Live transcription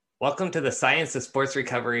Welcome to the Science of Sports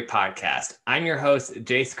Recovery podcast. I'm your host,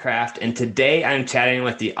 Jace Kraft, and today I'm chatting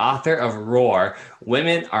with the author of Roar,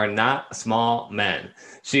 Women Are Not Small Men.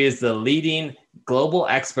 She is the leading global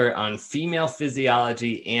expert on female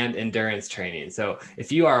physiology and endurance training. So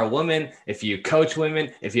if you are a woman, if you coach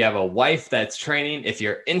women, if you have a wife that's training, if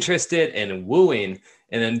you're interested in wooing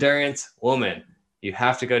an endurance woman, you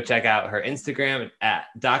have to go check out her Instagram at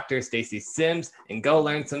Dr. Stacy Sims and go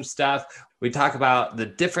learn some stuff. We talk about the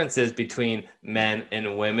differences between men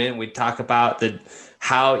and women. We talk about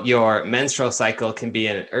how your menstrual cycle can be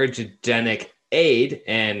an ergogenic aid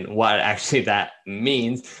and what actually that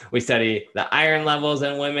means. We study the iron levels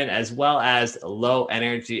in women as well as low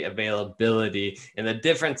energy availability and the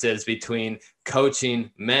differences between coaching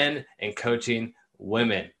men and coaching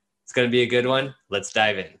women. It's going to be a good one. Let's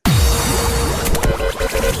dive in.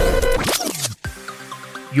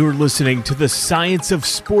 You're listening to the Science of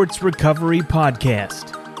Sports Recovery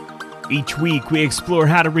podcast. Each week, we explore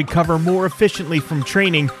how to recover more efficiently from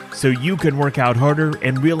training so you can work out harder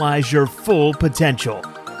and realize your full potential.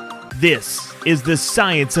 This is the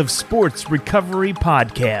Science of Sports Recovery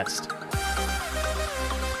podcast.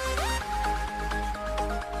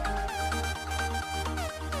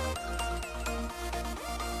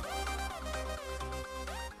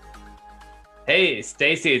 Hey,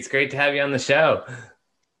 Stacy, it's great to have you on the show.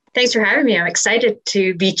 Thanks for having me. I'm excited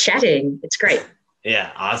to be chatting. It's great.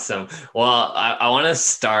 Yeah, awesome. Well, I want to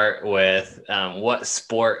start with what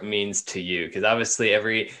sport means to you, because obviously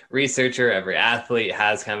every researcher, every athlete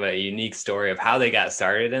has kind of a unique story of how they got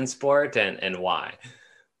started in sport and why.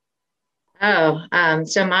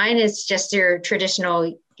 So mine is just your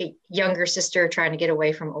traditional younger sister trying to get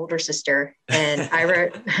away from older sister. And I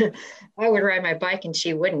would ride my bike and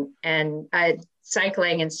she wouldn't. And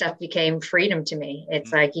cycling and stuff became freedom to me.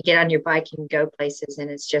 It's like you get on your bike, you can go places and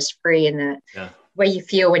it's just free in the way you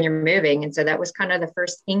feel when you're moving. And so that was kind of the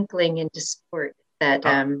first inkling into sport that,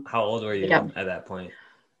 how old were you at that point?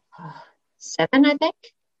 7, I think.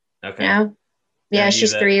 Okay. Yeah.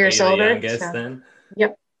 She's 3 years older. Youngest then?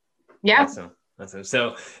 Yep. Yeah. Awesome.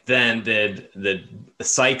 So then did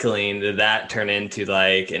that turn into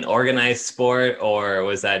like an organized sport, or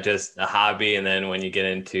was that just a hobby? And then when you get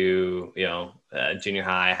into, junior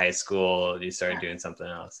high school, you started doing something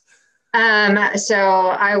else? So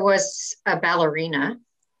I was a ballerina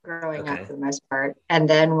growing up for the most part. And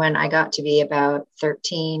then when I got to be about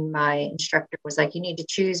 13, my instructor was like, you need to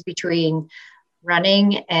choose between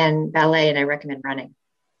running and ballet. And I recommend running.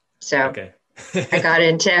 So I got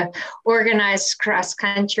into organized cross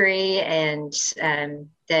country and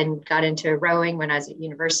then got into rowing when I was at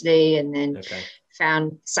university, and then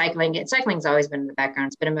found cycling. And cycling's always been in the background.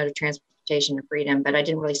 It's been a mode of transportation and freedom, but I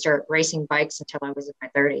didn't really start racing bikes until I was in my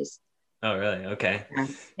 30s. Oh, really? Okay.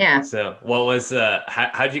 Yeah. So what was,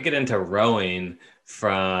 how'd you get into rowing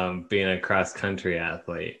from being a cross country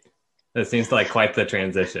athlete? That seems like quite the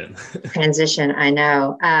transition. I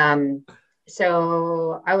know.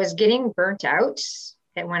 So I was getting burnt out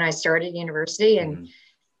when I started university and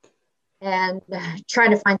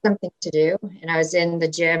trying to find something to do. And I was in the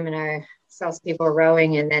gym and I saw some people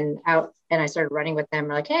rowing and then out and I started running with them.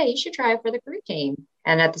 Like, hey, you should try for the crew team.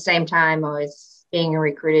 And at the same time, I was being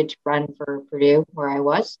recruited to run for Purdue where I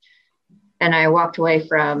was. And I walked away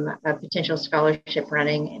from a potential scholarship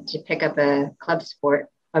running to pick up a club sport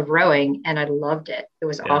of rowing. And I loved it. It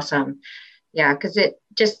was awesome. Yeah, because it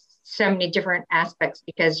just so many different aspects,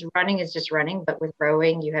 because running is just running, but with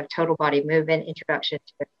rowing you have total body movement, introduction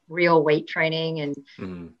to real weight training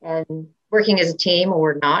and working as a team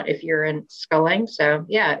or not if you're in sculling. So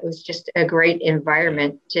yeah, it was just a great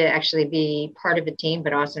environment to actually be part of a team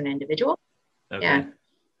but also an individual. So,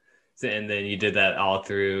 and then you did that all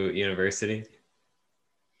through university?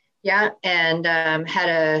 And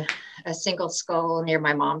had a single scull near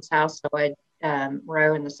my mom's house, so I'd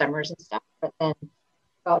row in the summers and stuff, but then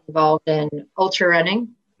got involved in ultra running,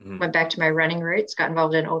 went back to my running roots, got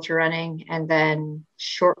involved in ultra running and then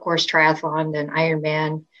short course triathlon, then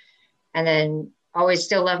Ironman, and then always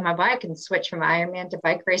still love my bike and switched from Ironman to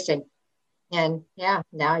bike racing. And now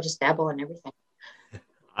I just dabble in everything.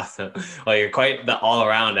 Awesome. Well, you're quite the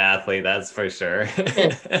all-around athlete, that's for sure.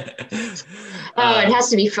 It has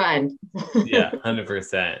to be fun.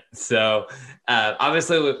 100%. So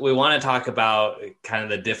obviously we want to talk about kind of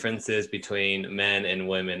the differences between men and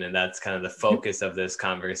women, and that's kind of the focus of this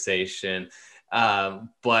conversation.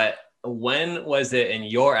 But when was it in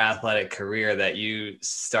your athletic career that you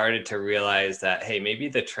started to realize that, hey, maybe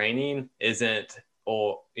the training isn't,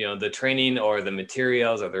 or the training or the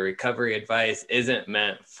materials or the recovery advice isn't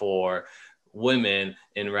meant for women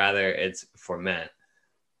and rather it's for men?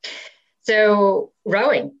 So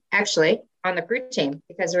rowing, actually, on the crew team,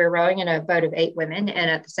 because we were rowing in a boat of 8 women. And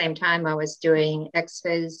at the same time, I was doing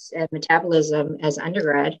exphys and metabolism as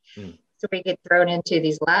undergrad. Mm. So we get thrown into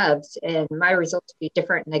these labs and my results would be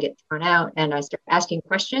different and they get thrown out. And I start asking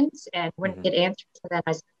questions and wouldn't get answers. So then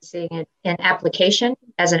I started seeing it in application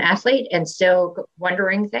as an athlete and still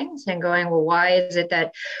wondering things and going, well, why is it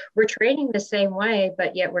that we're training the same way,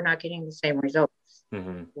 but yet we're not getting the same results?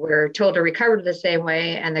 Mm-hmm. We're told to recover the same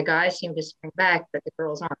way and the guys seem to spring back, but the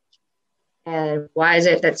girls aren't. And why is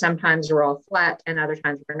it that sometimes we're all flat and other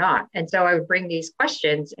times we're not? And so I would bring these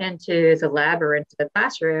questions into the lab or into the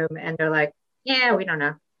classroom and they're like, yeah, we don't know.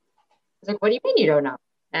 I was like, what do you mean you don't know?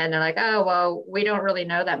 And they're like, oh, well, we don't really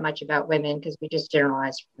know that much about women because we just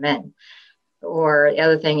generalize for men. Or the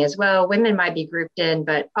other thing is, well, women might be grouped in,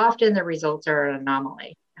 but often the results are an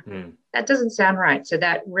anomaly. That doesn't sound right. So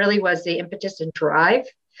that really was the impetus and drive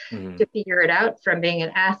to figure it out from being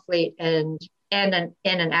an athlete and in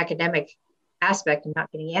an academic aspect and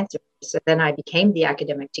not getting answers. So then I became the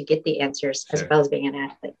academic to get the answers as well as being an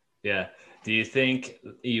athlete. Yeah. Do you think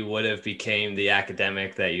you would have became the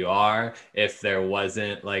academic that you are if there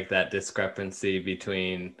wasn't like that discrepancy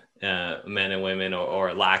between men and women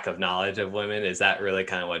or lack of knowledge of women? Is that really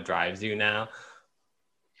kind of what drives you now?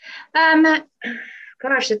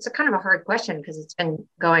 Gosh, it's a kind of a hard question because it's been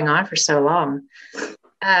going on for so long.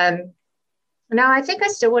 No, I think I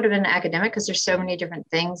still would have been an academic because there's so many different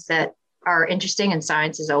things that are interesting and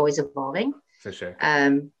science is always evolving. For sure.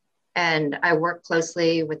 And I work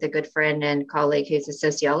closely with a good friend and colleague who's a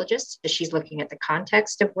sociologist. She's looking at the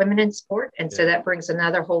context of women in sport. And so that brings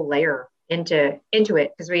another whole layer into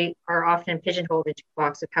it because we are often pigeonholed into a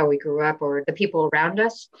box of how we grew up or the people around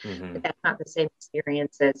us. But that's not the same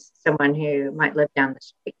experience as someone who might live down the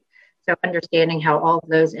street. So understanding how all of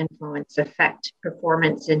those influence affect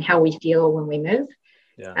performance and how we feel when we move.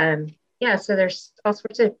 So there's all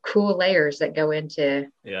sorts of cool layers that go into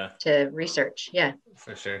to research. Yeah,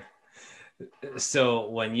 for sure. So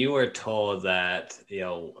when you were told that,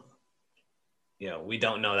 we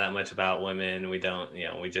don't know that much about women, we don't,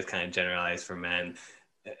 we just kind of generalize for men,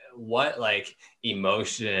 what like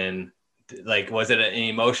emotion, like, was it an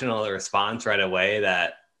emotional response right away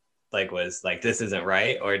that like was like, this isn't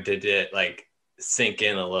right? Or did it like sink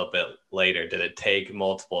in a little bit later? Did it take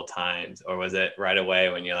multiple times, or was it right away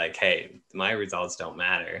when you're like, hey, my results don't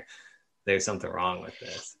matter, there's something wrong with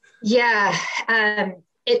this? Yeah,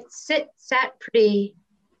 it sat pretty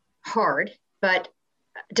hard, but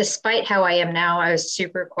despite how I am now, I was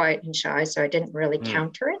super quiet and shy, so I didn't really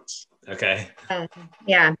counter it. Okay.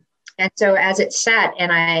 And so as it sat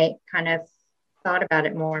and I kind of thought about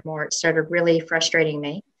it more and more, it started really frustrating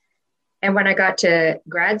me. And when I got to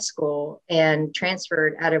grad school and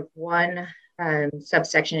transferred out of one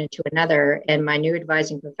subsection into another, and my new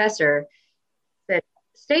advising professor said,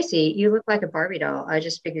 Stacy, you look like a Barbie doll. I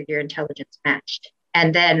just figured your intelligence matched.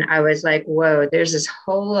 And then I was like, whoa, there's this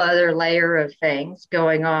whole other layer of things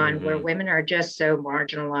going on where women are just so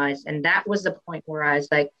marginalized. And that was the point where I was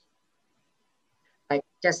like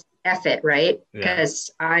just F it, right? Because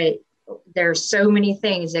there's so many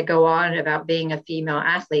things that go on about being a female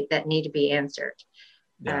athlete that need to be answered.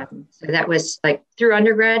 So that was like through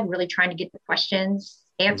undergrad, really trying to get the questions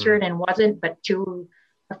answered and wasn't, but too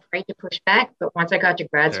afraid to push back. But once I got to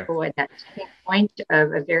grad school at that point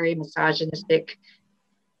of a very misogynistic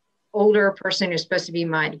older person who's supposed to be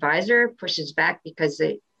my advisor pushes back because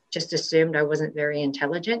they just assumed I wasn't very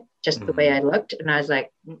intelligent, just the way I looked. And I was like,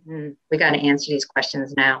 we got to answer these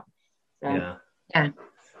questions now. So, yeah.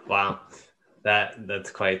 Wow.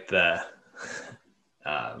 That's quite the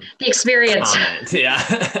experience. Comment.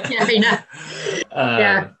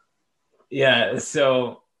 Yeah.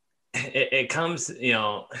 So it comes,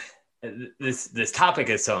 this topic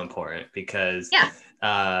is so important because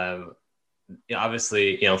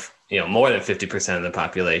obviously, more than 50% of the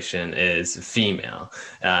population is female.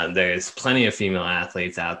 There's plenty of female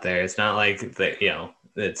athletes out there. It's not like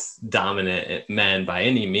it's dominant men by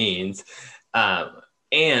any means.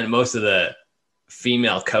 And most of the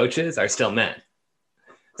female coaches are still men.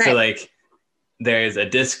 Right. So like there's a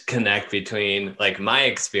disconnect between like my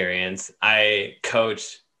experience. I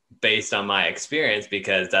coach based on my experience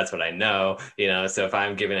because that's what I know, so if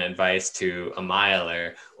I'm giving advice to a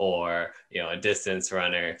miler or, a distance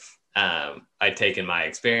runner, I take in my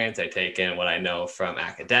experience, I take in what I know from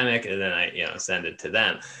academic, and then I, send it to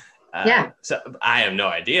them. So I have no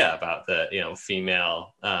idea about the,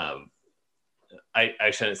 female,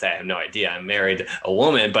 I shouldn't say I have no idea. I'm married a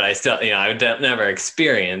woman, but I still, I've never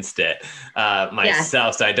experienced it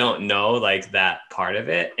myself. So I don't know like that part of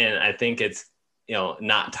it. And I think it's,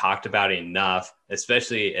 not talked about enough,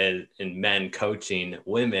 especially in men coaching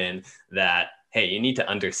women, that, hey, you need to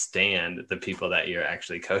understand the people that you're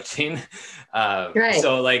actually coaching. Right.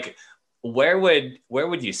 So like, where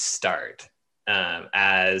would you start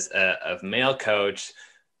as a male coach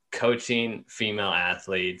coaching female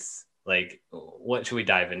athletes? Like, what should we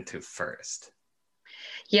dive into first?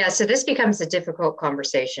 Yeah, so this becomes a difficult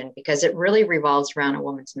conversation because it really revolves around a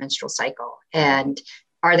woman's menstrual cycle. And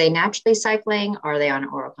are they naturally cycling? Are they on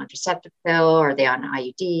oral contraceptive pill? Are they on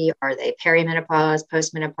IUD? Are they perimenopause,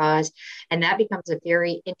 postmenopause? And that becomes a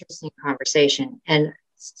very interesting conversation. And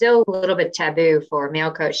still a little bit taboo for a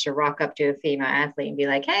male coach to rock up to a female athlete and be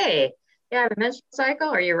like, hey, you have a menstrual cycle?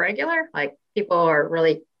 Are you regular? Like, people are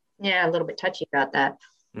really, a little bit touchy about that.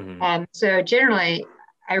 So generally,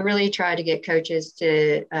 I really try to get coaches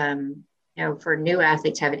to, for new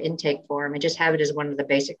athletes, have an intake form and just have it as one of the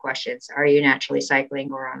basic questions. Are you naturally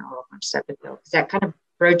cycling or on oral contraceptive pill? Because that kind of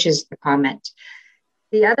broaches the comment.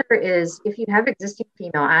 The other is, if you have existing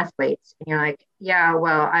female athletes and you're like, yeah,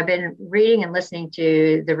 well, I've been reading and listening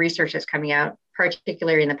to the research that's coming out,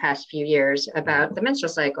 particularly in the past few years, about the menstrual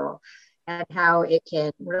cycle and how it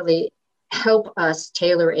can really help us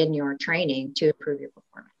tailor in your training to improve your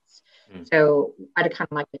performance. So I'd kind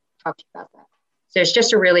of like to talk to you about that. So it's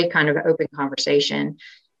just a really kind of open conversation.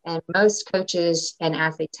 And most coaches and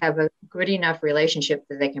athletes have a good enough relationship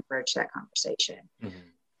that they can broach that conversation.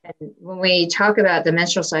 And when we talk about the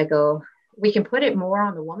menstrual cycle, we can put it more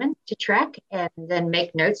on the woman to track and then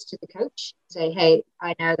make notes to the coach. Say, hey,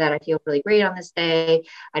 I know that I feel really great on this day.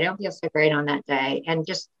 I don't feel so great on that day. And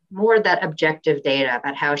just more of that objective data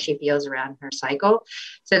about how she feels around her cycle,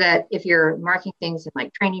 so that if you're marking things in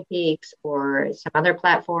like Training Peaks or some other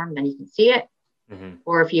platform, then you can see it.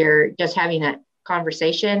 Or if you're just having that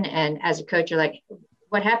conversation and as a coach, you're like,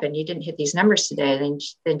 what happened? You didn't hit these numbers today.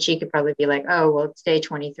 Then she could probably be like, oh, well, it's day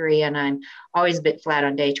 23 and I'm always a bit flat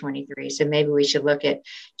on day 23. So maybe we should look at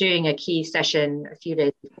doing a key session a few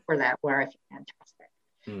days before that where I feel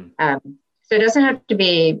fantastic. So it doesn't have to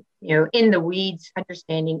be, in the weeds,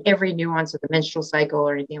 understanding every nuance of the menstrual cycle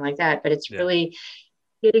or anything like that, but it's really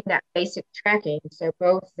getting that basic tracking. So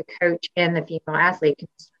both the coach and the female athlete can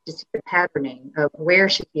just see the patterning of where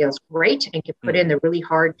she feels great and can put in the really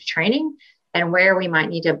hard training and where we might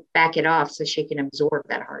need to back it off so she can absorb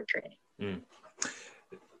that hard training.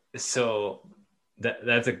 So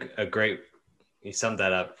that's a great, you summed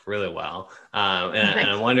that up really well. And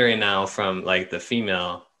I'm wondering now from like the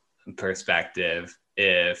female perspective,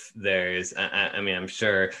 if there's, I'm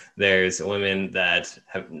sure there's women that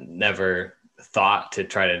have never thought to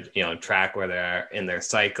try to, track where they are in their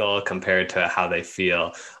cycle compared to how they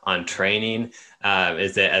feel on training.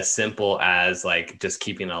 Is it as simple as like just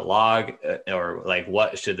keeping a log, or like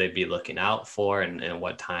what should they be looking out for and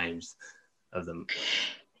what times of them?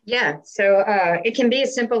 Yeah. So it can be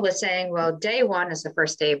as simple as saying, well, day one is the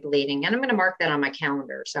first day of bleeding, and I'm going to mark that on my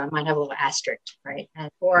calendar. So I might have a little asterisk, right?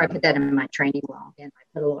 Or I put that in my training log and I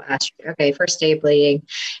put a little asterisk. Okay, first day of bleeding.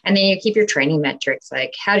 And then you keep your training metrics.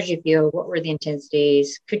 Like, how did you feel? What were the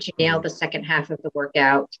intensities? Could you nail the second half of the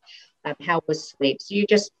workout? How was sleep? So you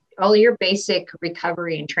just, all your basic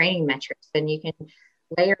recovery and training metrics, then you can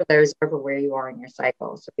layer those over where you are in your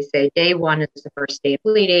cycle. So we say day one is the first day of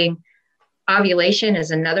bleeding. Ovulation is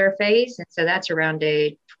another phase. And so that's around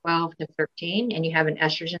day 12 to 13. And you have an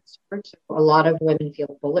estrogen surge. So a lot of women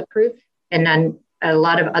feel bulletproof. And then a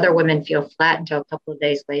lot of other women feel flat until a couple of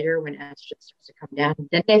days later when estrogen starts to come down.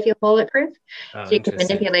 Then they feel bulletproof. So you can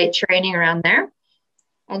manipulate training around there.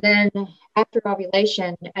 And then after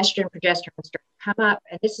ovulation, estrogen and progesterone start to come up.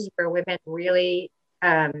 And this is where women really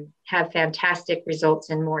have fantastic results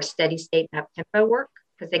in more steady state and up-tempo work,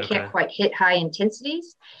 because they can't quite hit high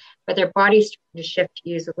intensities, but their body's starting to shift to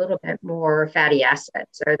use a little bit more fatty acids.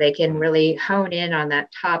 So they can really hone in on that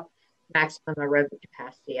top maximum aerobic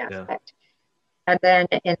capacity aspect. And then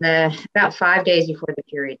in the about 5 days before the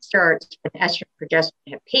period starts, when estrogen and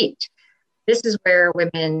progesterone have peaked, this is where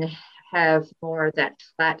women have more of that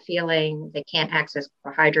flat feeling. They can't access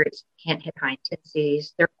carbohydrates, can't hit high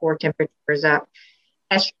intensities, their core temperature is up,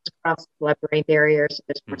 estrogen across the blood-brain barrier, so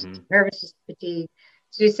there's more sense of nervous system fatigue.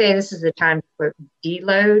 So you say this is the time to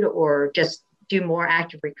deload or just do more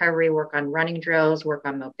active recovery, work on running drills, work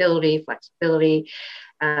on mobility, flexibility.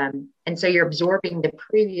 And so you're absorbing the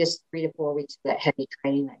previous 3 to 4 weeks of that heavy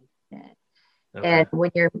training that you did. And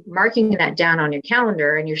when you're marking that down on your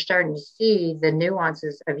calendar and you're starting to see the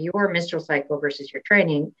nuances of your menstrual cycle versus your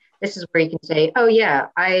training, this is where you can say, oh yeah,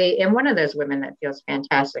 I am one of those women that feels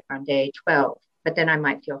fantastic on day 12, but then I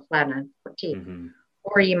might feel flat on 14.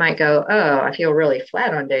 Or you might go, oh, I feel really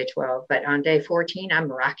flat on day 12, but on day 14,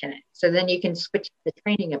 I'm rocking it. So then you can switch the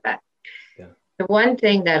training a bit. Yeah. The one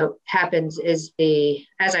thing that happens is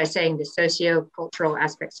as I was saying, the socio-cultural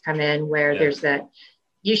aspects come in where there's that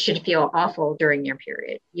you should feel awful during your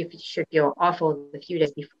period. You should feel awful the few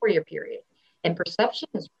days before your period. And perception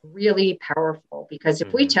is really powerful because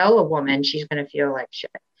if we tell a woman she's going to feel like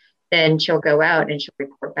shit, then she'll go out and she'll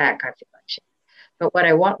report back, I feel like shit. But what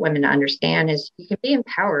I want women to understand is you can be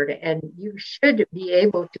empowered and you should be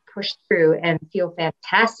able to push through and feel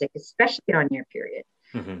fantastic, especially on your period,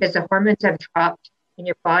 because the hormones have dropped and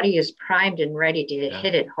your body is primed and ready to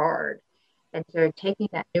hit it hard. And so taking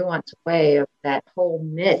that nuance away of that whole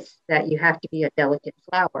myth that you have to be a delicate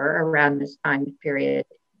flower around this time period,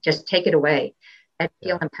 just take it away and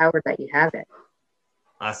feel empowered that you have it.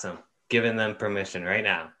 Awesome. Giving them permission right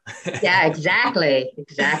now. Yeah, exactly.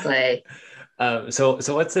 Exactly. So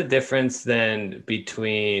what's the difference then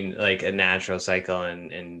between like a natural cycle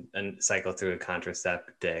and a cycle through a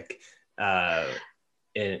contraceptive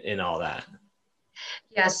in all that?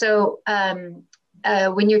 Yeah. So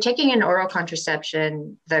when you're taking an oral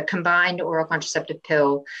contraception, the combined oral contraceptive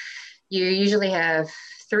pill, you usually have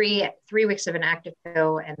three weeks of an active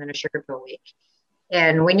pill and then a sugar pill week.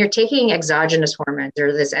 And when you're taking exogenous hormones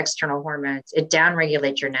or this external hormones, it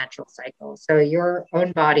downregulates your natural cycle. So your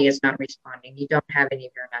own body is not responding. You don't have any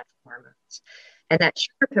of your natural hormones. And that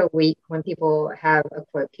sugar pill week, when people have a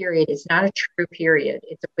quote period, it's not a true period.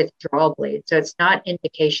 It's a withdrawal bleed. So it's not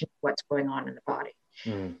indication of what's going on in the body.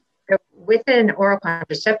 So with an oral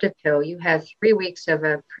contraceptive pill, you have 3 weeks of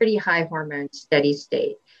a pretty high hormone steady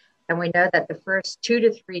state. And we know that the first 2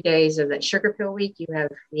 to 3 days of that sugar pill week, you have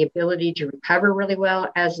the ability to recover really well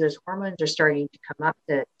as those hormones are starting to come up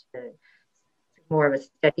to more of a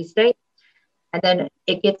steady state. And then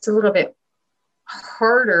it gets a little bit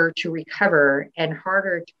harder to recover and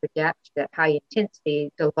harder to adapt to that high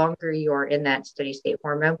intensity the longer you are in that steady state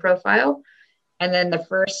hormone profile. And then the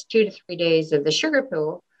first 2 to 3 days of the sugar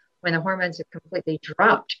pill, when the hormones have completely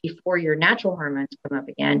dropped before your natural hormones come up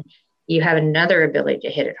again, you have another ability to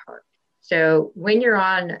hit it hard. So when you're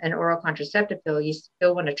on an oral contraceptive pill, you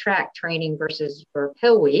still want to track training versus your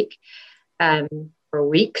pill week for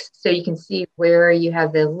weeks. So you can see where you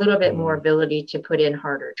have the little bit more ability to put in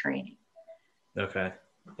harder training. Okay.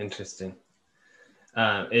 Interesting.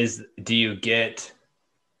 Do you get,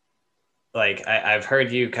 like, I've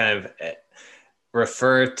heard you kind of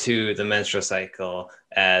refer to the menstrual cycle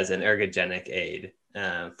as an ergogenic aid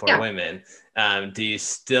for women. Do you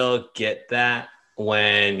still get that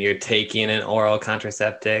when you're taking an oral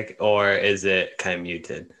contraceptive, or is it kind of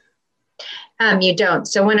muted? You don't.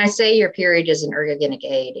 So when I say your period is an ergogenic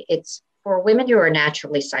aid, it's for women who are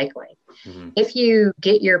naturally cycling. If you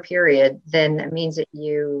get your period, then that means that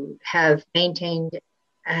you have maintained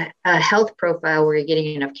a health profile where you're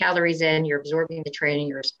getting enough calories in, you're absorbing the training,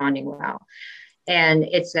 you're responding well. And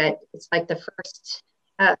it's like the first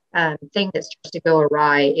thing that starts to go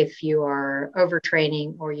awry if you are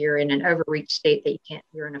overtraining or you're in an overreach state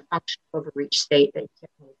you're in a functional overreach state that you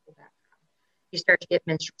can't really pull back from. You start to get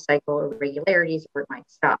menstrual cycle irregularities or it might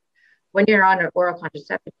stop. When you're on an oral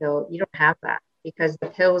contraceptive pill, you don't have that because the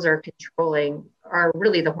pills are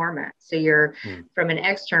really the hormones. So you're from an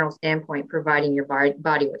external standpoint, providing your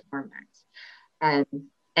body with hormones.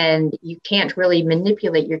 And you can't really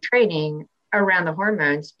manipulate your training around the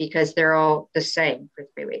hormones because they're all the same for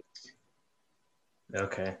 3 weeks.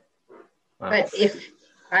 Okay. Wow. But if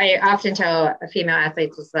I often tell female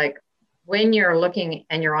athletes, it's like when you're looking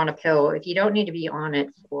and you're on a pill, if you don't need to be on it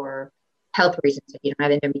for health reasons, if you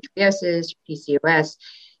don't have endometriosis, PCOS,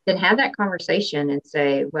 then have that conversation and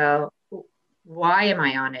say, well, why am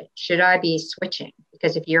I on it? Should I be switching?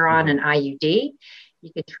 Because if you're on an IUD,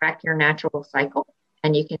 you can track your natural cycle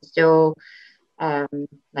and you can still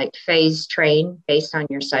like phase train based on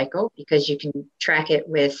your cycle because you can track it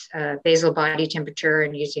with basal body temperature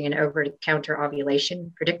and using an over-the-counter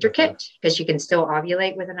ovulation predictor kit because you can still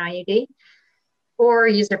ovulate with an IUD, or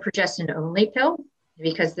use a progestin-only pill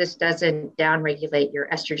because this doesn't downregulate your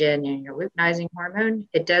estrogen and your luteinizing hormone.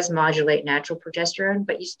 It does modulate natural progesterone,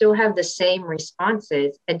 but you still have the same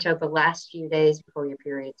responses until the last few days before your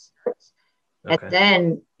period starts. Okay. And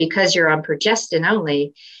then because you're on progestin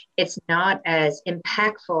only, it's not as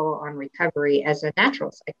impactful on recovery as a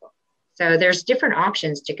natural cycle. So there's different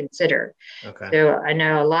options to consider. Okay. So I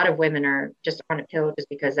know a lot of women are just on a pill just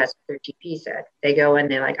because that's what their GP said. They go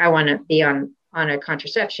and they're like, I want to be on a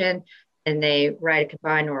contraception, and they write a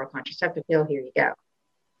combined oral contraceptive pill. Here you go.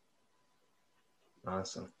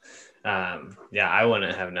 Awesome. Yeah, I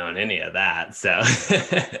wouldn't have known any of that. So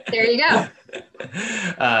There you go.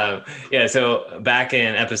 Yeah, so back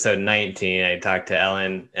in episode 19, I talked to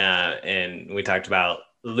Ellen, and we talked about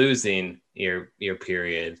losing your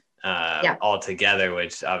period Yeah. altogether,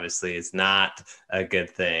 which obviously is not a good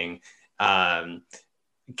thing.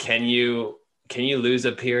 Can you lose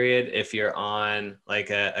a period if you're on like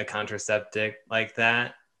a contraceptive like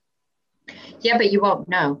that? Yeah, but you won't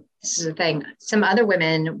know. This is the thing. Some other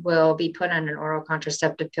women will be put on an oral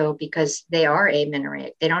contraceptive pill because they are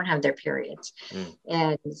amenorrheic. They don't have their periods. Mm.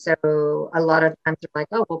 And so a lot of times they're like,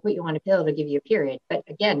 oh, we'll put you on a pill to give you a period. But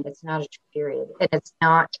again, it's not a true period. And it's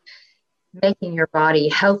not making your body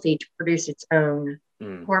healthy to produce its own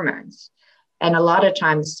hormones. And a lot of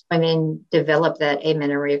times women develop that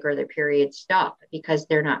amenorrhea or their periods stop because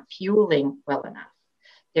they're not fueling well enough.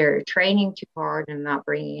 They're training too hard and not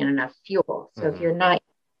bringing in enough fuel. So if you're not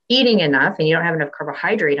eating enough and you don't have enough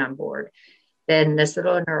carbohydrate on board, then this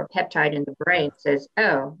little neuropeptide in the brain says,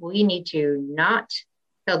 oh, we need to not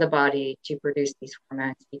tell the body to produce these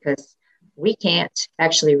hormones because we can't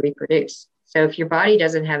actually reproduce. So if your body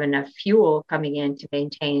doesn't have enough fuel coming in to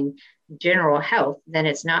maintain general health, then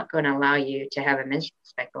it's not going to allow you to have a menstrual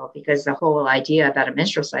cycle, because the whole idea about a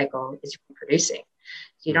menstrual cycle is reproducing.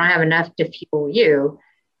 So you don't have enough to fuel you,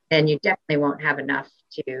 then you definitely won't have enough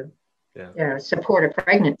to support a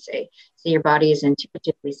pregnancy. So your body is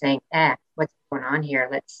intuitively saying, what's going on here?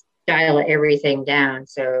 Let's dial everything down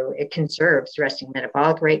so it conserves. Resting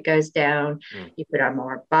metabolic rate goes down. You put on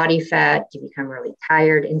more body fat. You become really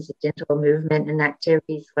tired. Incidental movement and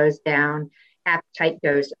activity slows down. Appetite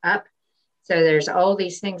goes up. So there's all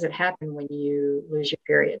these things that happen when you lose your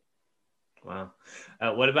period. Wow.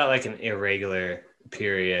 What about like an irregular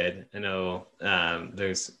period? I know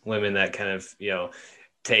there's women that kind of,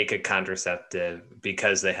 take a contraceptive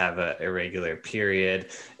because they have a irregular period.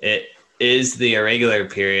 It is the irregular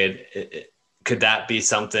period. Could that be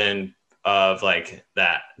something of like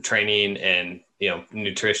that training and,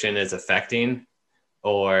 nutrition is affecting,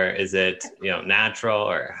 or is it, natural,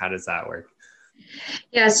 or how does that work?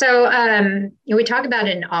 Yeah, so we talk about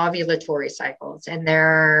in ovulatory cycles, and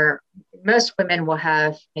most women will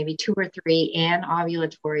have maybe 2 or 3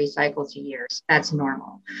 anovulatory cycles a year. So that's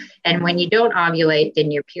normal. And when you don't ovulate,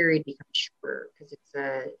 then your period becomes shorter because it's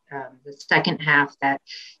the second half that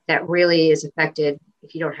really is affected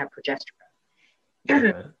if you don't have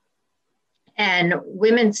progesterone. And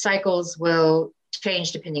women's cycles will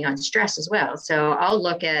change depending on stress as well. So I'll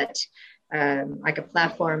look at like a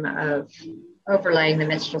platform of overlaying the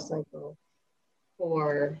menstrual cycle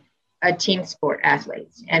for a team sport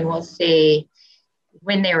athletes, and we'll see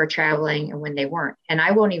when they were traveling and when they weren't. And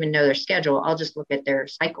I won't even know their schedule. I'll just look at their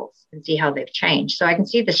cycles and see how they've changed. So I can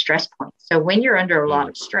see the stress points. So when you're under a lot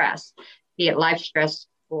of stress, be it life stress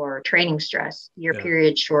or training stress, your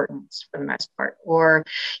period shortens for the most part, or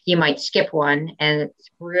you might skip one and it's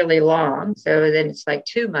really long. So then it's like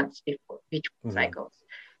 2 months between cycles.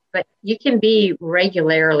 But you can be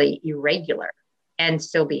regularly irregular and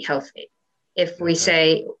still be healthy. If we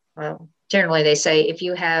say, generally they say, if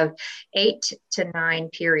you have 8 to 9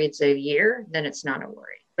 periods a year, then it's not a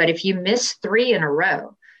worry. But if you miss 3 in a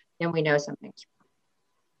row, then we know something's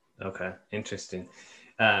wrong. Okay, interesting.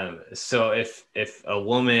 So if a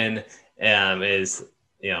woman is,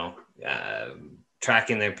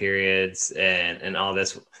 tracking their periods and all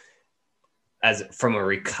this, as from a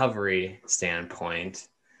recovery standpoint,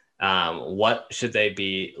 what should they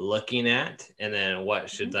be looking at, and then what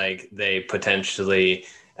should they potentially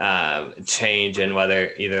change in,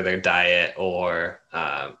 whether either their diet or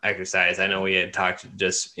exercise? I know we had talked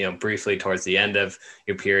just briefly towards the end of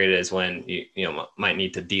your period is when you might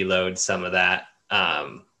need to deload some of that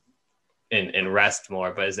and rest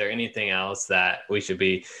more. But is there anything else that we should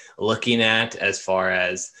be looking at as far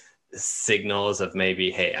as signals of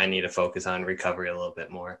maybe, hey, I need to focus on recovery a little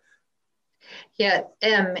bit more? Yeah,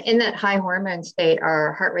 in that high hormone state,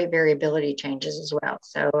 our heart rate variability changes as well.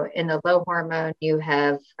 So in the low hormone, you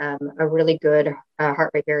have a really good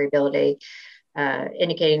heart rate variability,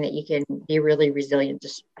 indicating that you can be really resilient to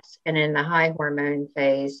stress. And in the high hormone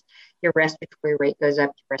phase, your respiratory rate goes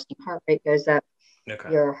up, your resting heart rate goes up,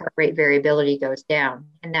 your heart rate variability goes down,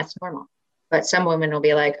 and that's normal. But some women will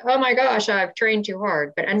be like, oh my gosh, I've trained too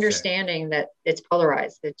hard. But understanding that it's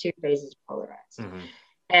polarized, the 2 phases are polarized.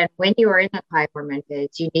 And when you are in that high hormone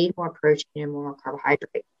phase, you need more protein and more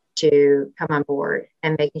carbohydrate to come on board,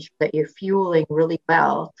 and making sure that you're fueling really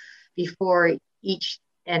well before each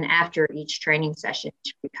and after each training session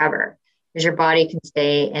to recover, because your body can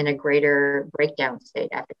stay in a greater breakdown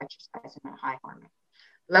state after exercise in that high hormone.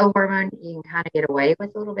 Low hormone, you can kind of get away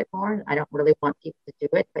with a little bit more. I don't really want people to do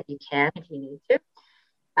it, but you can if you need to.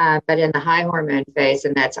 But in the high hormone phase,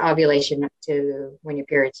 and that's ovulation to when your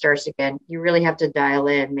period starts again, you really have to dial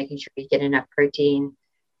in, making sure you get enough protein.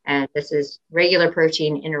 And this is regular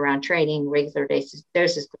protein in around training, regular doses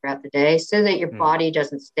throughout the day, so that your body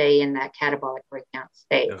doesn't stay in that catabolic breakdown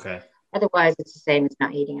state. Okay. Otherwise, it's the same as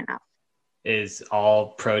not eating enough. Is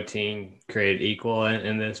all protein created equal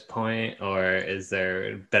in this point, or is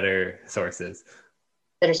there better sources?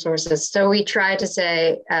 Better sources. So we try to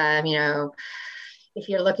say, if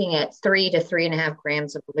you're looking at 3 to 3.5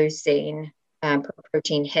 grams of leucine per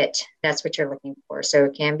protein hit, that's what you're looking for. So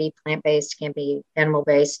it can be plant-based, can be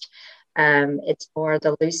animal-based. It's more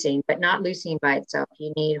the leucine, but not leucine by itself.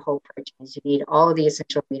 You need whole proteins. You need all of the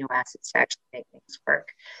essential amino acids to actually make things work.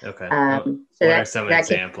 Okay. What are some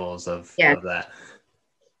examples of that?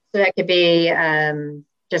 So that could be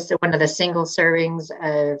just one of the single servings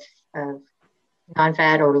of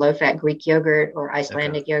non-fat or low-fat Greek yogurt or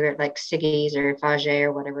Icelandic yogurt like Siggi's or Fage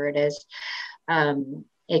or whatever it is.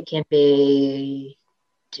 It can be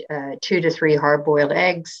 2 to 3 hard-boiled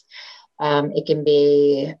eggs. It can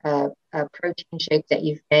be a protein shake that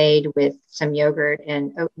you've made with some yogurt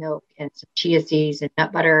and oat milk and some chia seeds and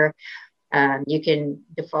nut butter. You can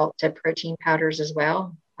default to protein powders as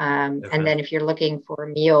well. And then if you're looking for a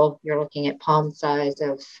meal, you're looking at palm size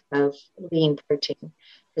of lean protein,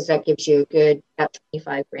 because that gives you a good about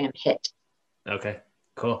 25 gram hit. Okay,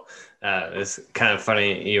 cool. It's kind of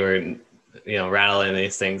funny. You were, rattling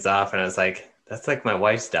these things off, and I was like, that's like my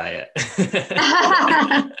wife's diet.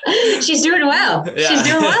 She's doing well. Yeah. She's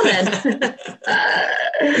doing well then.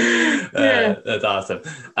 That's awesome.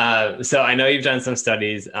 So I know you've done some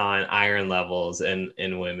studies on iron levels in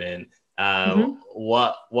women.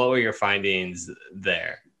 What were your findings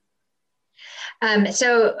there?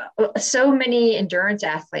 So many endurance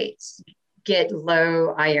athletes get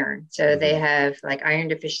low iron. So they have like iron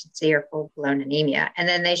deficiency or full-blown anemia. And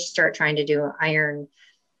then they start trying to do iron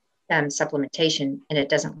supplementation, and it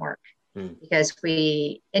doesn't work because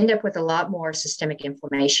we end up with a lot more systemic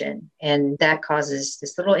inflammation. And that causes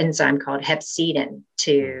this little enzyme called hepcidin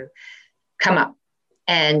to come up.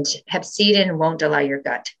 And hepcidin won't allow your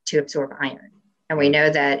gut to absorb iron. And we know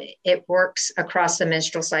that it works across the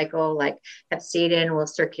menstrual cycle, like hepcidin will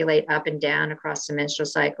circulate up and down across the menstrual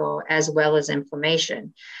cycle, as well as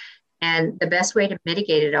inflammation. And the best way to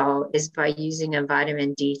mitigate it all is by using a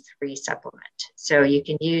vitamin D3 supplement. So you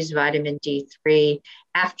can use vitamin D3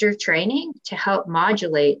 after training to help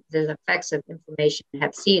modulate the effects of inflammation and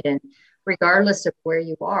hepcidin, regardless of where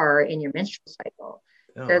you are in your menstrual cycle,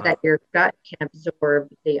 that your gut can absorb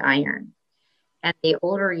the iron. And the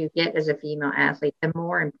older you get as a female athlete, the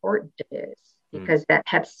more important it is, because that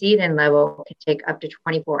hepcidin level can take up to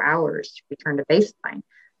 24 hours to return to baseline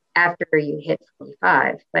after you hit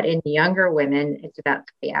 45. But in younger women, it's about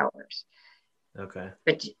 3 hours. Okay.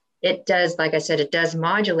 But it does, like I said, it does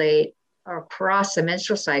modulate across the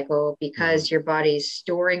menstrual cycle because your body's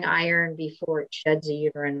storing iron before it sheds the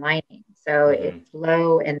uterine lining. So it's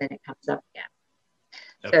low and then it comes up again.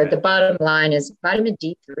 Okay. So the bottom line is vitamin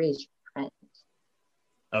D3 is your friend.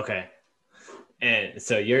 Okay. And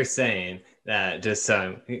so you're saying that, just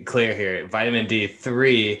so I'm clear here, vitamin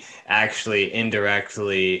D3 actually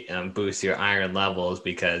indirectly boosts your iron levels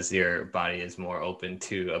because your body is more open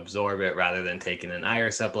to absorb it rather than taking an iron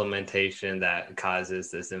supplementation that causes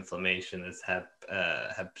this inflammation, this hep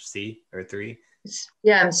C or 3?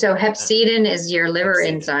 Yeah, so hepcidin is your liver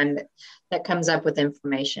enzyme that comes up with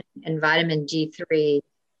inflammation, and vitamin D3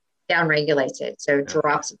 downregulates it, so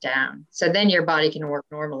drops it down. So then your body can work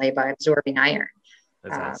normally by absorbing iron.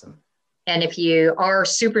 That's awesome. And if you are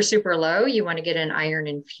super, super low, you want to get an iron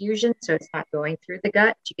infusion so it's not going through the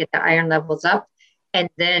gut to get the iron levels up, and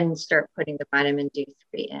then start putting the vitamin D3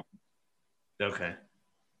 in. Okay.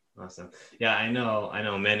 Awesome. Yeah, I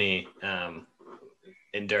know many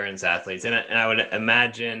endurance athletes, and I would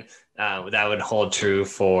imagine that would hold true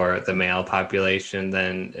for the male population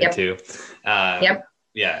then too. Yep.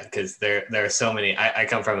 Yeah, because there are so many. I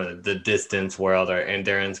come from the distance world or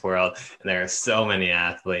endurance world, and there are so many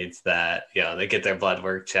athletes that they get their blood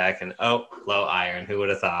work checked and low iron. Who would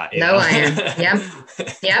have thought? Low iron.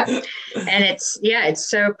 Yep. And it's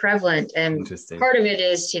so prevalent. And part of it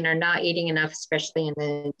is not eating enough, especially in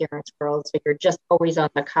the endurance world. So you're just always on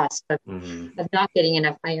the cusp of not getting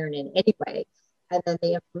enough iron in anyway. And then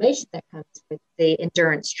the inflammation that comes with the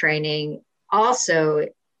endurance training also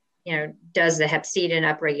does the hepcidin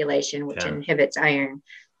upregulation, which inhibits iron.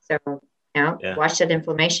 So, watch that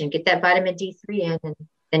inflammation, get that vitamin D3 in, and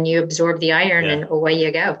then you absorb the iron and away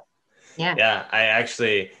you go. Yeah, I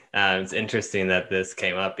actually, it's interesting that this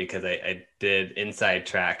came up because I did Inside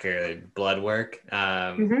Tracker blood work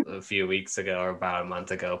a few weeks ago, or about a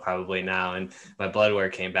month ago, probably now. And my blood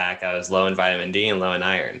work came back. I was low in vitamin D and low in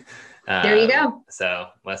iron. There you go. So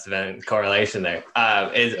must have been correlation there.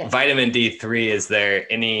 Is Yeah. vitamin D3, is there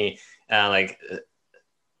any,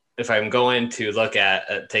 if I'm going to look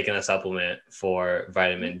at taking a supplement for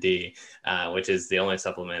vitamin D, which is the only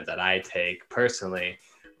supplement that I take personally,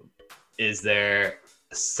 is there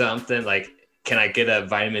something like, can I get a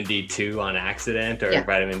vitamin D2 on accident, or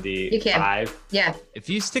vitamin D5? You can. Yeah. If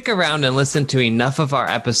you stick around and listen to enough of our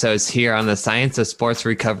episodes here on the Science of Sports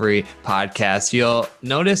Recovery podcast, you'll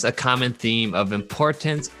notice a common theme of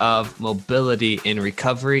importance of mobility in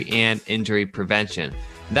recovery and injury prevention.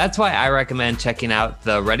 That's why I recommend checking out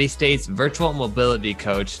the Ready State's virtual mobility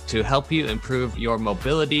coach to help you improve your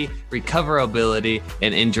mobility, recoverability,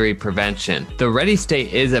 and injury prevention. The Ready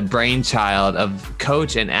State is a brainchild of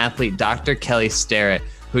coach and athlete Dr. Kelly Starrett,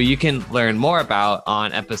 who you can learn more about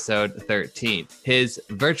on episode 13. His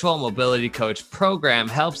virtual mobility coach program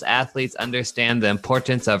helps athletes understand the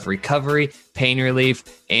importance of recovery, pain relief,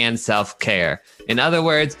 and self-care. In other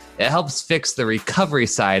words, it helps fix the recovery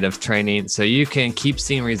side of training so you can keep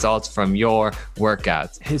seeing results from your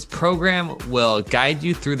workouts. His program will guide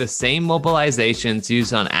you through the same mobilizations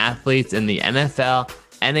used on athletes in the NFL,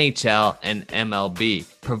 NHL, and MLB.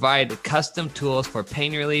 Provide custom tools for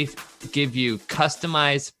pain relief, give you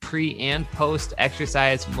customized pre and post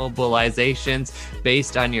exercise mobilizations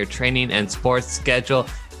based on your training and sports schedule,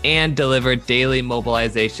 and deliver daily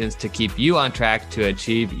mobilizations to keep you on track to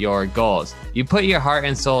achieve your goals. You put your heart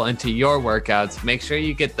and soul into your workouts. Make sure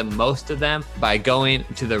you get the most of them by going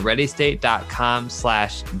to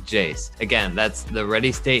thereadystate.com/Jace. Again, that's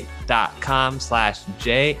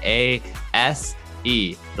thereadystate.com/JASE.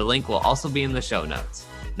 The link will also be in the show notes.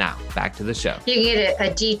 Now, back to the show. You can get a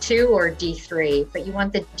D2 or D3, but you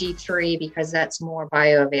want the D3 because that's more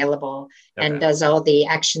bioavailable and does all the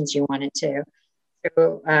actions you want it to.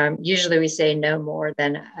 So usually we say no more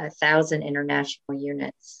than 1,000 international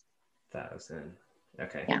units. 1,000.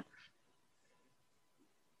 Okay. Yeah.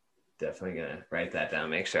 Definitely going to write that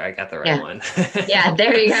down. Make sure I got the right one. Yeah,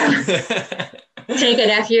 there you go. Take it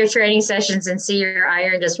after your training sessions and see your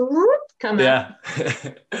iron just come up.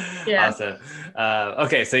 Yeah. Awesome.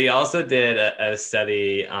 Okay. So you also did a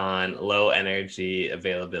study on low energy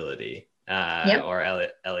availability. Or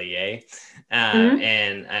LEA.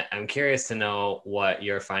 And I'm curious to know what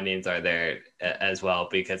your findings are there as well,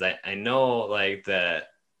 because I know like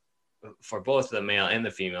for both the male and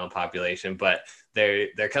the female population, but there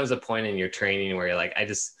comes a point in your training where you're like,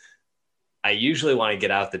 I usually want to get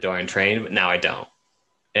out the door and train, but now I don't.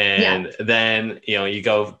 And then, you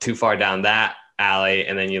go too far down that alley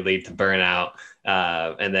and then you lead to burnout.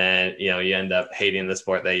 And then, you end up hating the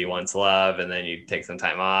sport that you once loved, and then you take some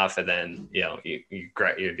time off, and then, you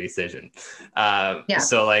regret your decision.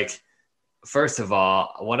 So like, first of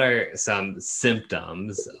all, what are some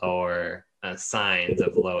symptoms or signs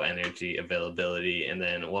of low energy availability? And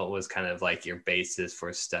then what was kind of like your basis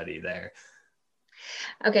for study there?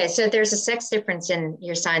 Okay. So there's a sex difference in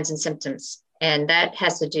your signs and symptoms. And that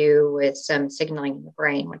has to do with some signaling in the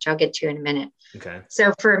brain, which I'll get to in a minute. Okay.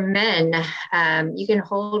 So for men, you can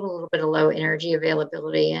hold a little bit of low energy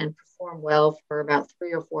availability and perform well for about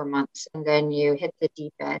 3 or 4 months. And then you hit the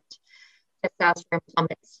deep end. Testosterone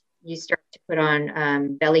plummets. You start to put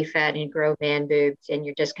on belly fat and grow man boobs, and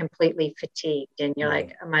you're just completely fatigued. And you're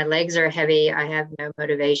like, my legs are heavy. I have no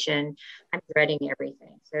motivation. I'm dreading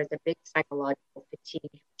everything. So there's a big psychological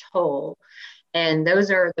fatigue toll. And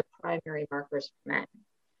those are the primary markers for men.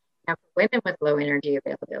 Now, for women with low energy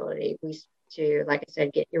availability, we start to, like I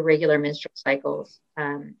said, get irregular menstrual cycles.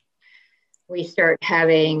 We start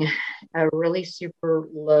having a really super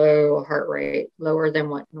low heart rate, lower than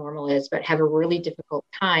what normal is, but have a really difficult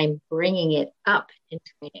time bringing it up in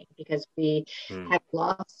training because we have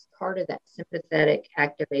lost part of that sympathetic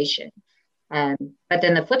activation. But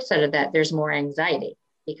then the flip side of that, there's more anxiety,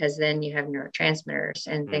 because then you have neurotransmitters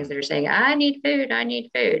and things that are saying, I need food.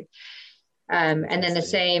 And then the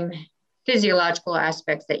same physiological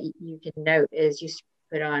aspects that you can note is you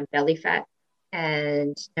put on belly fat.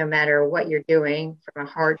 And no matter what you're doing from a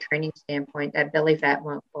hard training standpoint, that belly fat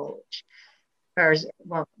won't bulge. It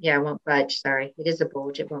won't budge. Sorry. It is a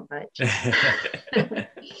bulge. It won't budge.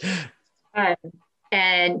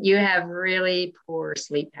 And you have really poor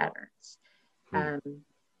sleep patterns. And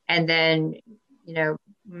then,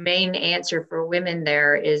 main answer for women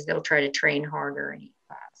there is they'll try to train harder in each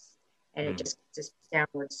class, and it just gets this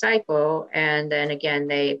downward cycle. And then again,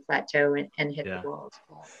 they plateau and hit the wall as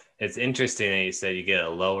well. It's interesting that you said you get a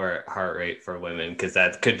lower heart rate for women, because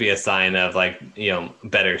that could be a sign of like,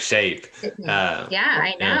 better shape. Yeah,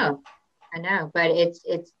 I know. I know, but it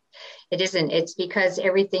isn't. It's because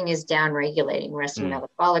everything is down regulating. Resting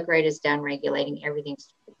metabolic rate is down regulating.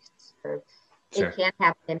 Everything's conserved. Sure. It can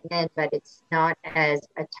happen in men, but it's not as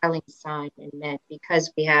a telling sign in men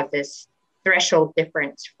because we have this threshold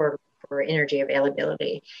difference for energy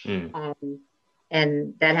availability.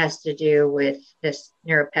 And that has to do with this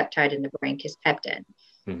neuropeptide in the brain, kisspeptin.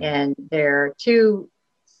 And there are two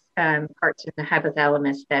parts in the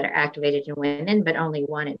hypothalamus that are activated in women, but only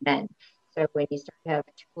one in men. So when you start to have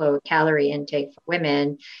low calorie intake for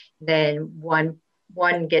women, then one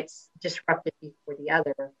gets disrupted before the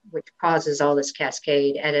other, which causes all this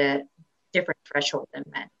cascade at a different threshold than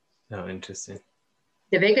men. Oh, interesting.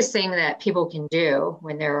 The biggest thing that people can do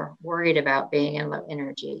when they're worried about being in low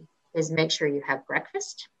energy is make sure you have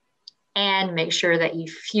breakfast and make sure that you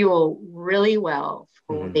fuel really well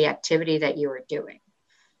for the activity that you are doing.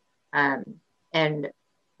 And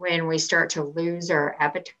when we start to lose our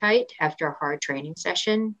appetite after a hard training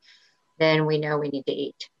session, then we know we need to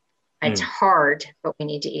eat. It's hard, but we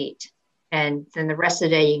need to eat. And then the rest of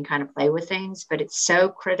the day, you can kind of play with things, but it's so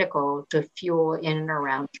critical to fuel in and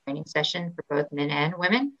around training session for both men and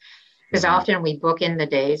women, because often we book in the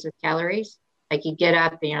days with calories. Like you get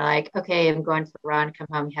up and you're like, okay, I'm going for a run, come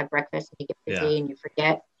home, you have breakfast, and you get busy and you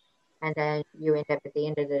forget. And then you end up at the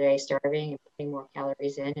end of the day starving and putting more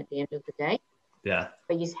calories in at the end of the day. Yeah.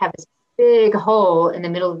 But you have this big hole in the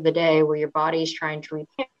middle of the day where your body is trying to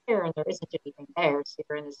repair and there isn't anything there. So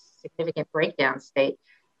you're in this significant breakdown state.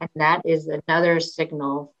 And that is another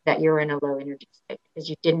signal that you're in a low energy state because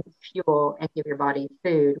you didn't fuel and give your body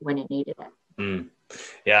food when it needed it.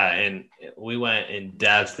 Yeah. And we went in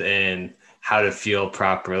depth in how to fuel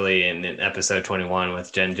properly in episode 21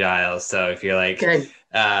 with Jen Giles. So if you're like,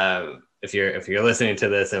 if you're listening to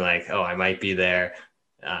this and like, oh, I might be there,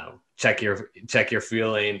 check your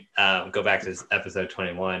fueling, go back to episode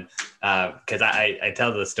 21. Cause I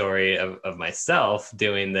tell the story of myself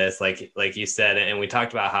doing this, like you said, and we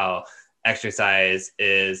talked about how exercise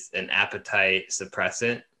is an appetite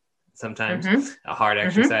suppressant. Sometimes a hard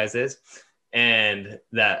exercise is. And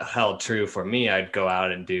that held true for me. I'd go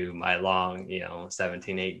out and do my long,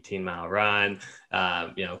 17, 18 mile run,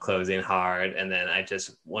 closing hard. And then I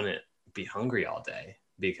just wouldn't be hungry all day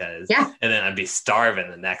and then I'd be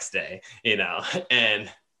starving the next day, and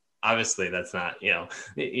obviously that's not,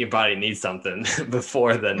 your body needs something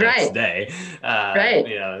before the next day.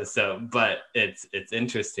 So, but it's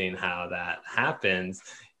interesting how that happens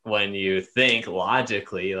when you think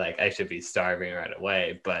logically, like I should be starving right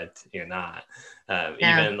away, but you're not.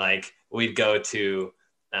 Even like we'd go to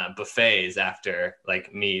buffets after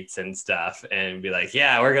like meats and stuff and be like,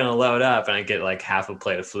 yeah, we're going to load up. And I get like half a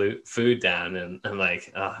plate of food down and I'm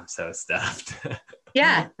like, oh, I'm so stuffed.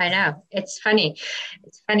 Yeah, I know. It's funny.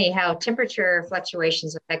 It's funny how temperature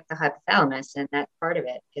fluctuations affect the hypothalamus, and that's part of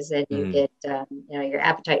it, because then you get, your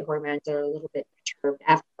appetite hormones are a little bit perturbed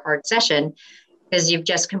after a hard session, because you've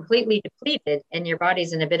just completely depleted and your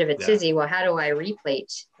body's in a bit of a tizzy. Well, how do I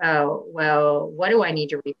replete? Oh, well, what do I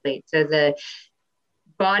need to replete? So the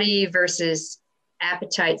body versus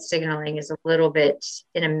appetite signaling is a little bit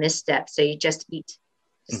in a misstep. So you just eat.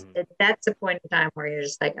 That's the point in time where you're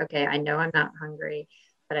just like, okay, I know I'm not hungry,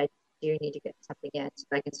 but I do need to get something in so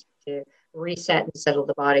I can start to reset and settle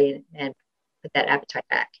the body and put that appetite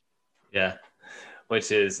back. Yeah.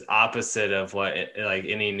 Which is opposite of what like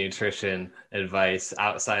any nutrition advice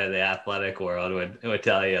outside of the athletic world would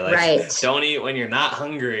tell you. Like, don't eat when you're not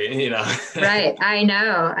hungry, Right. I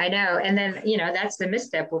know. And then, that's the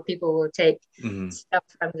misstep where people will take stuff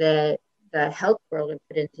from the health world and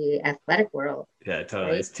put into the athletic world. Yeah,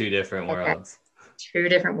 totally. Right? It's two different worlds. Two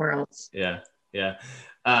different worlds. Yeah. Yeah.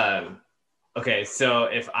 Okay. So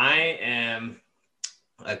if I am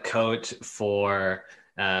a coach for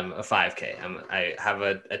a 5K. I have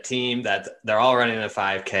a team that they're all running a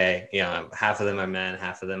 5K. Half of them are men,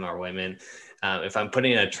 half of them are women. If I'm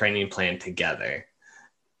putting a training plan together,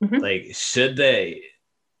 like,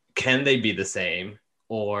 can they be the same?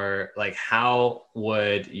 Or like, how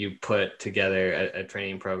would you put together a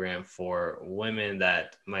training program for women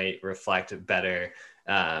that might reflect better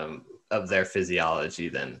of their physiology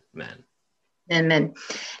than men? And then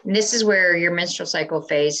this is where your menstrual cycle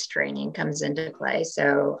phase training comes into play.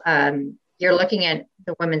 So you're looking at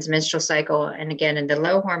the women's menstrual cycle. And again, in the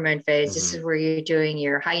low hormone phase, this is where you're doing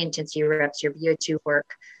your high intensity reps, your VO2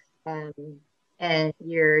 work, and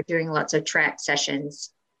you're doing lots of track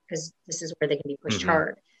sessions because this is where they can be pushed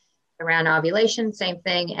hard. Around ovulation, same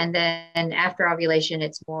thing. And then after ovulation,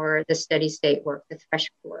 it's more the steady state work, the threshold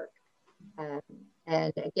work.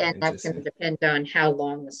 And again, that's going to depend on how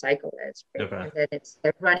long the cycle is. Right? Okay. And then it's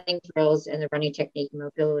the running drills and the running technique and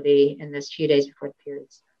mobility in this few days before the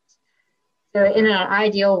period starts. So in an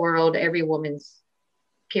ideal world, every woman's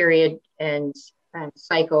period and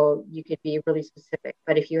cycle, you could be really specific.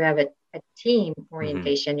 But if you have a team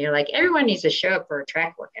orientation, you're like, everyone needs to show up for a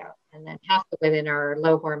track workout. And then half the women are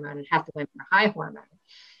low hormone and half the women are high hormone.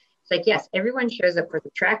 It's like, yes, everyone shows up for the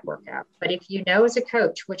track workout. But if you know as a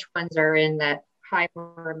coach which ones are in that high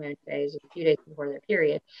hormone phase a few days before their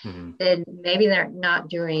period, then maybe they're not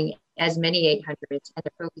doing as many 800s and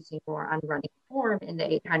they're focusing more on running form in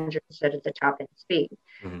the 800s instead of the top end speed.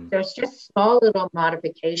 So it's just small little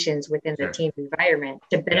modifications within the team environment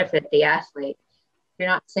to benefit the athlete. You're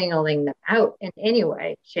not singling them out in any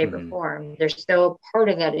way, shape, or form. They're still part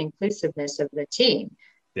of that inclusiveness of the team,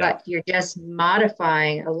 but you're just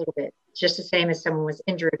modifying a little bit, just the same as someone was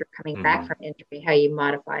injured or coming back from injury, how you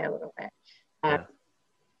modify a little bit.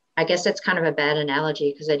 I guess that's kind of a bad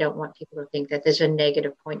analogy because I don't want people to think that there's a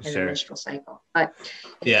negative point in the menstrual cycle, but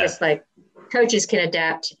it's just like coaches can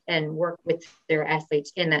adapt and work with their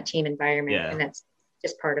athletes in that team environment. And that's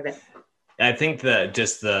just part of it. I think that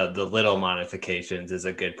just the little modifications is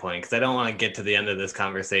a good point, because I don't want to get to the end of this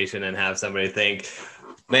conversation and have somebody think,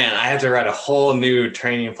 man, I have to write a whole new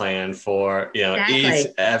training plan for,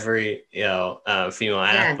 every, female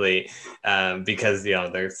athlete, because,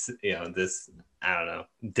 there's, this, I don't know,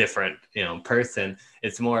 different, person.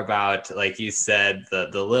 It's more about, like you said, the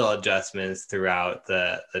little adjustments throughout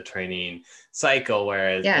the training cycle.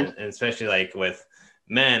 Whereas, and especially like with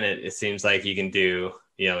men, it seems like you can do,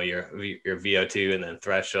 your VO2 and then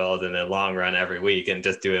threshold and then long run every week and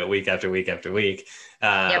just do it week after week after week.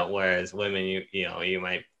 Whereas women, you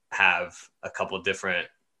might have a couple different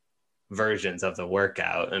versions of the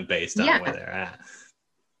workout and based on where they're at.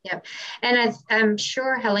 And I'm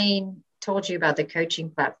sure Helene told you about the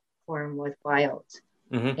coaching platform with Wild.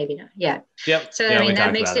 Maybe not. So I mean,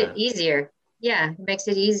 that makes it easier. It makes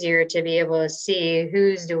it easier to be able to see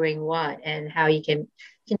who's doing what and how you can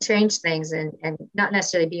change things and not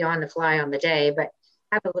necessarily be on the fly on the day, but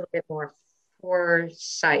have a little bit more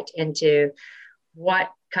foresight into what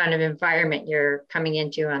kind of environment you're coming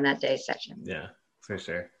into on that day session. Yeah, for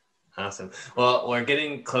sure. Awesome. Well, we're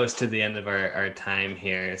getting close to the end of our time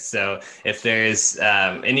here. So if there's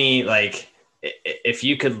any, if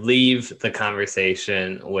you could leave the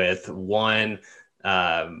conversation with one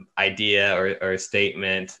idea or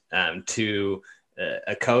statement to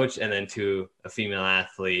a coach and then to a female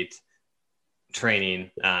athlete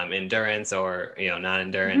training endurance or,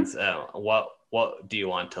 non-endurance, what do you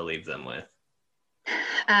want to leave them with?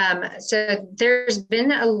 So there's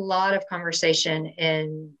been a lot of conversation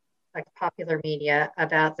in popular media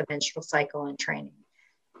about the menstrual cycle and training.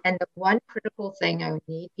 And the one critical thing I would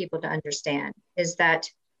need people to understand is that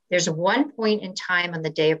there's one point in time on the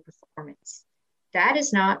day of performance that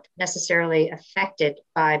is not necessarily affected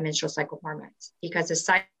by menstrual cycle hormones, because the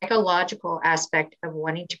psychological aspect of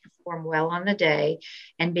wanting to perform well on the day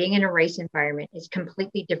and being in a race environment is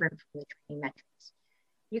completely different from the training metrics.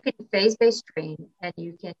 You can phase-based train and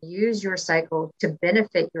you can use your cycle to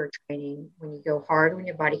benefit your training when you go hard, when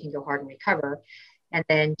your body can go hard and recover, and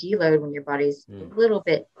then deload when your body's a little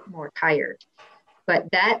bit more tired. But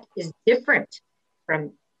that is different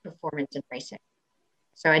from performance and racing.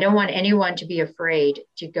 So I don't want anyone to be afraid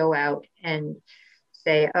to go out and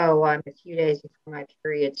say, oh, I'm a few days before my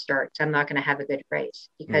period starts, I'm not going to have a good race,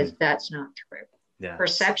 because that's not true.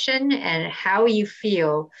 Perception and how you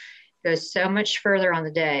feel goes so much further on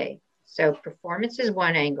the day. So performance is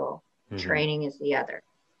one angle, training is the other.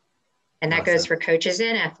 And that goes for coaches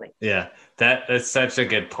and athletes. Yeah, that's such a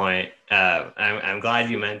good point. I'm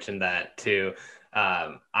glad you mentioned that too.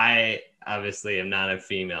 I obviously am not a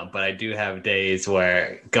female, but I do have days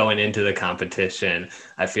where going into the competition,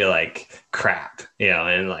 I feel like crap,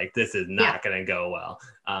 and like, this is not going to go well.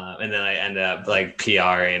 And then I end up like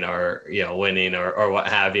PRing or, winning or what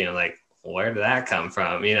have you. And like, where did that come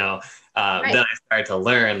from? Then I start to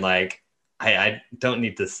learn, like, I don't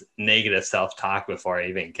need this negative self-talk before I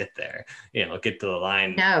even get there. Get to the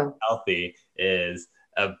line healthy is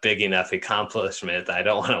a big enough accomplishment that I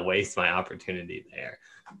don't want to waste my opportunity there.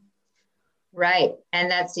 Right.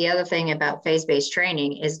 And that's the other thing about phase-based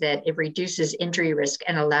training, is that it reduces injury risk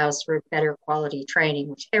and allows for better quality training,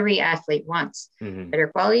 which every athlete wants. Better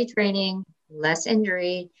quality training, less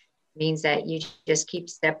injury, means that you just keep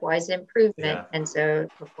stepwise improvement. And so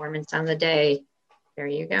performance on the day, there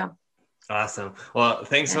you go. Awesome. Well,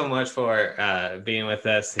 thanks so much for being with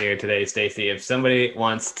us here today, Stacy. If somebody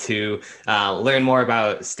wants to learn more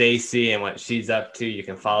about Stacy and what she's up to, you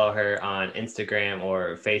can follow her on Instagram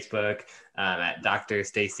or Facebook at Dr.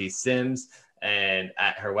 Stacy Sims, and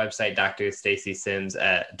at her website,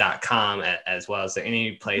 drstacysims.com as well. Is there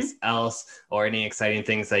any place else or any exciting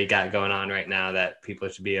things that you got going on right now that people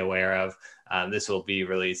should be aware of? This will be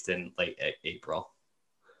released in late April.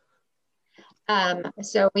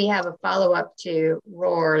 So we have a follow-up to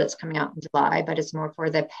Roar that's coming out in July, but it's more for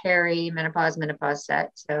the menopause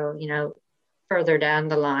set. So, further down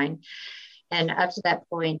the line. And up to that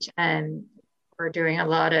point, we're doing a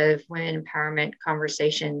lot of women empowerment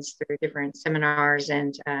conversations through different seminars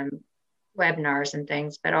and webinars and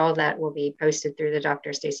things, but all that will be posted through the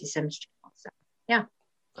Dr. Stacy Sims channel. So, yeah.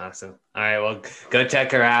 Awesome. All right. Well, go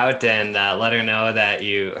check her out and let her know that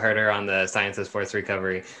you heard her on the Science of Sports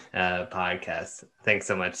Recovery podcast. Thanks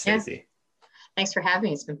so much, Stacy. Yeah. Thanks for having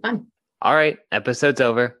me. It's been fun. All right, episode's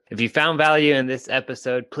over. If you found value in this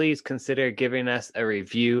episode, please consider giving us a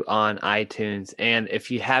review on iTunes. And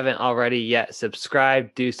if you haven't already yet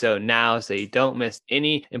subscribed, do so now so you don't miss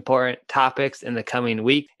any important topics in the coming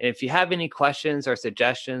week. And if you have any questions or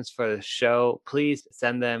suggestions for the show, please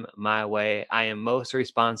send them my way. I am most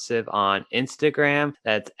responsive on Instagram.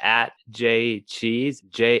 That's at JAEcheese,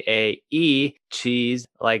 JAE cheese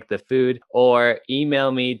like the food, or email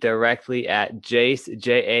me directly at Jase,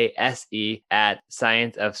 JASE at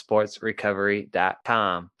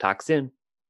scienceofsportsrecovery.com. Talk soon.